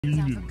Oh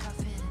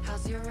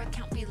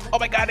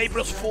my god,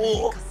 April's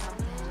full.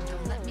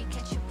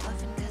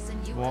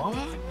 What?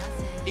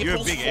 You're a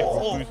April's big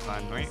full. April Fool's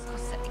fan, right?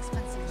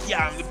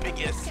 Yeah, I'm the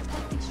biggest.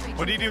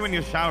 What do you do when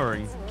you're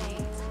showering?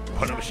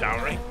 When I'm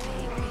showering?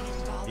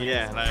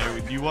 Yeah,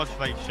 like, do you watch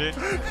like shit?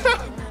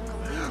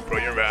 Bro,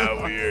 you're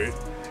mad weird.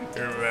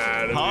 You're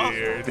mad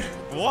weird.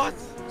 What?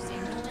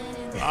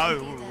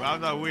 How's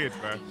that weird,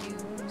 bro?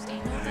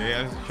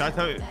 Yeah, should I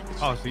tell you?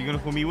 Oh, so you're gonna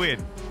call me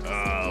weird?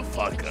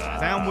 Fuck Say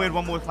I'm weird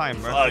one more time,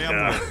 bro. Fuck Say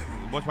I'm weird.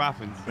 Watch what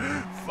happens.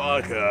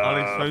 Fuck I'll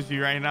expose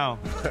you right now.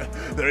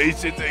 There ain't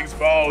shit to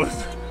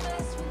expose.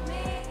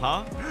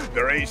 Huh?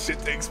 There ain't shit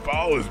to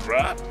expose,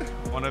 bruh.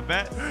 Wanna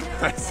bet?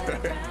 I swear.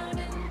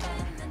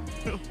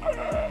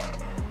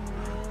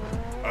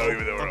 I don't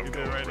even know where I'm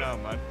going right now,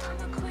 man.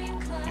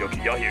 Yo,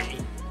 can y'all hear me?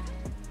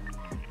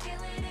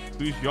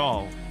 Who's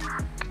y'all?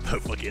 The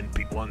fucking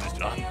people on this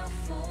job.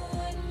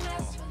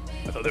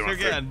 I thought they were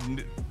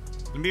on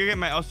Let me go get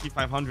my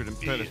LC500 and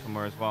put it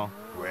somewhere as well.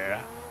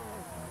 Where?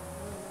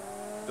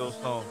 Still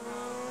so.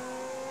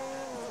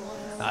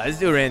 Nah, this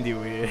dude Randy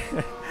weird.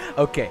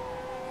 Okay,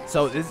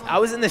 so I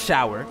was in the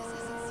shower.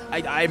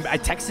 I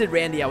texted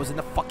Randy I was in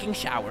the fucking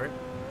shower,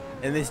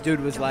 and this dude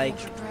was like,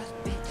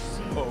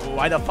 oh,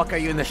 "Why the fuck are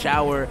you in the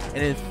shower?" And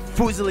then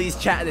Fuslies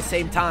chat at the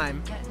same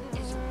time.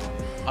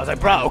 I was like,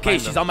 "Bro, okay,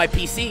 she's on my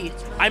PC.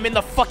 I'm in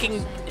the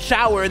fucking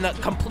shower in the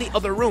complete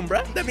other room,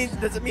 bro. That means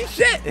doesn't mean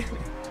shit."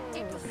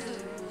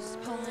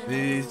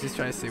 He's just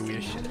trying to say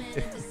weird shit.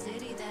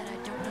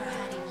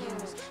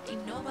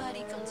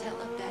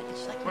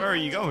 Where are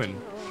you going?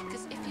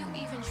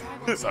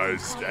 Sorry, I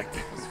was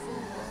distracted.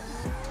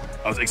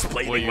 I was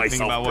explaining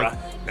myself, bro.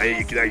 Now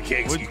you can't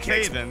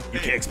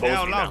expose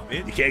me now.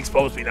 You can't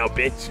expose me now,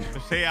 bitch.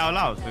 Just say it out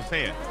loud. Just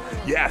say it.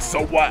 Yeah,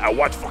 so what? I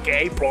watch fucking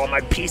April on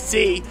my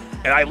PC,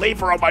 and I leave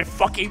her on my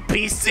fucking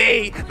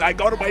PC, and I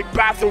go to my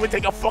bathroom and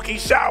take a fucking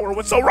shower.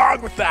 What's so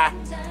wrong with that?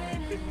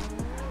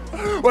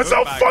 What's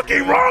so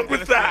fucking wrong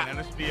with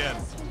that?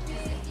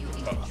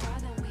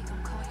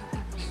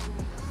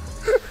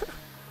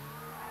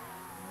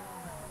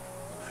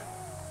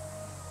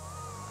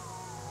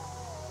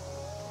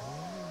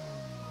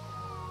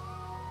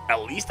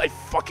 At least I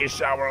fucking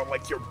shower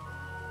like your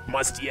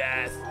musty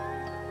ass.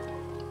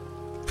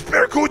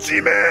 Spare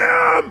coochie,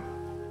 ma'am!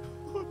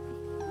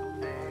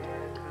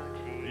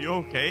 Are you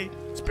okay?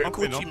 Spare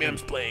coochie,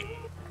 ma'am's playing.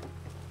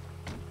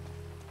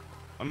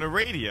 On the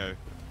radio.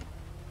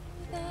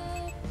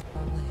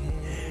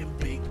 And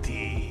Big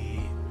D,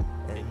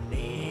 and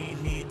he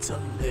needs a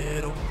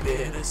little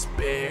bit of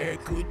spare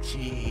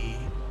coochie.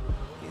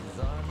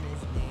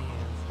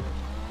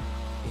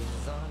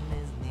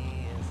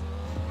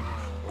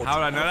 How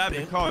would I know that?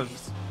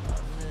 Because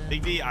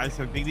Big D, I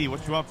said, Big D,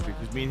 what you up to?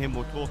 Because me and him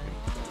were talking.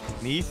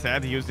 And he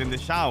said he was in the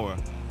shower.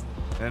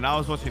 And then I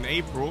was watching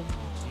April.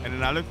 And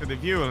then I looked at the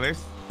viewer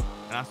list.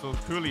 And I saw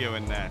Coolio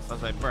in there. So I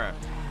was like, bruh.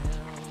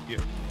 Yeah.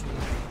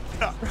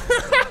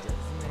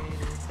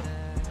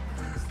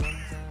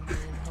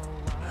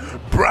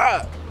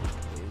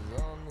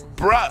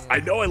 Bruh, I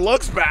know it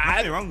looks bad.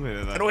 What's wrong with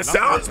it, though? I know it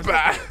sounds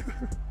bad.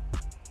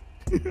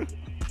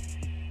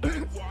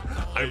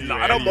 I'm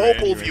not a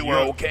mobile viewer,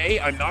 okay?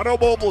 I'm not a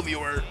mobile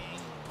viewer.